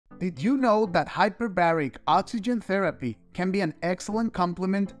Did you know that hyperbaric oxygen therapy can be an excellent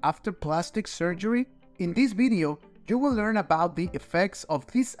complement after plastic surgery? In this video, you will learn about the effects of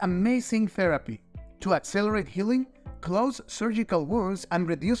this amazing therapy to accelerate healing, close surgical wounds, and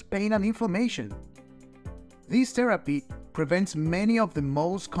reduce pain and inflammation. This therapy prevents many of the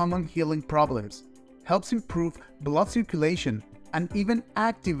most common healing problems, helps improve blood circulation, and even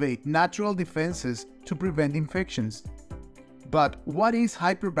activate natural defenses to prevent infections. But what is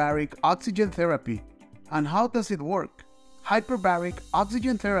hyperbaric oxygen therapy and how does it work? Hyperbaric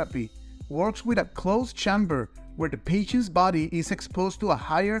oxygen therapy works with a closed chamber where the patient's body is exposed to a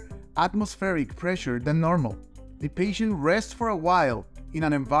higher atmospheric pressure than normal. The patient rests for a while in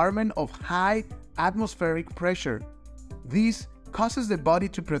an environment of high atmospheric pressure. This causes the body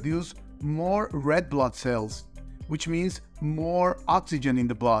to produce more red blood cells, which means more oxygen in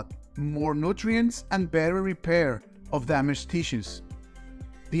the blood, more nutrients, and better repair of damaged tissues.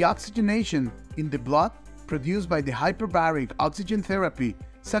 The oxygenation in the blood produced by the hyperbaric oxygen therapy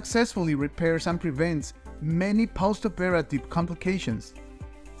successfully repairs and prevents many postoperative complications,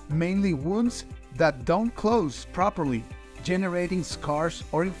 mainly wounds that don't close properly, generating scars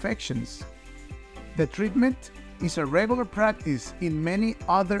or infections. The treatment is a regular practice in many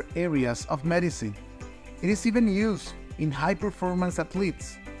other areas of medicine. It is even used in high-performance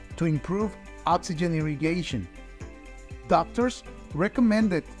athletes to improve oxygen irrigation. Doctors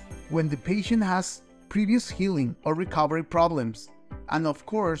recommend it when the patient has previous healing or recovery problems, and of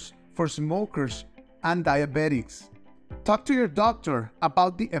course for smokers and diabetics. Talk to your doctor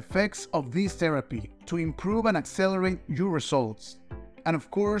about the effects of this therapy to improve and accelerate your results. And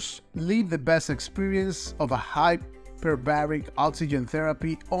of course, live the best experience of a hyperbaric oxygen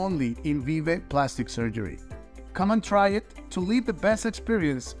therapy only in Vive Plastic Surgery. Come and try it to live the best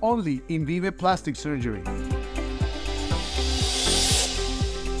experience only in Vive Plastic Surgery.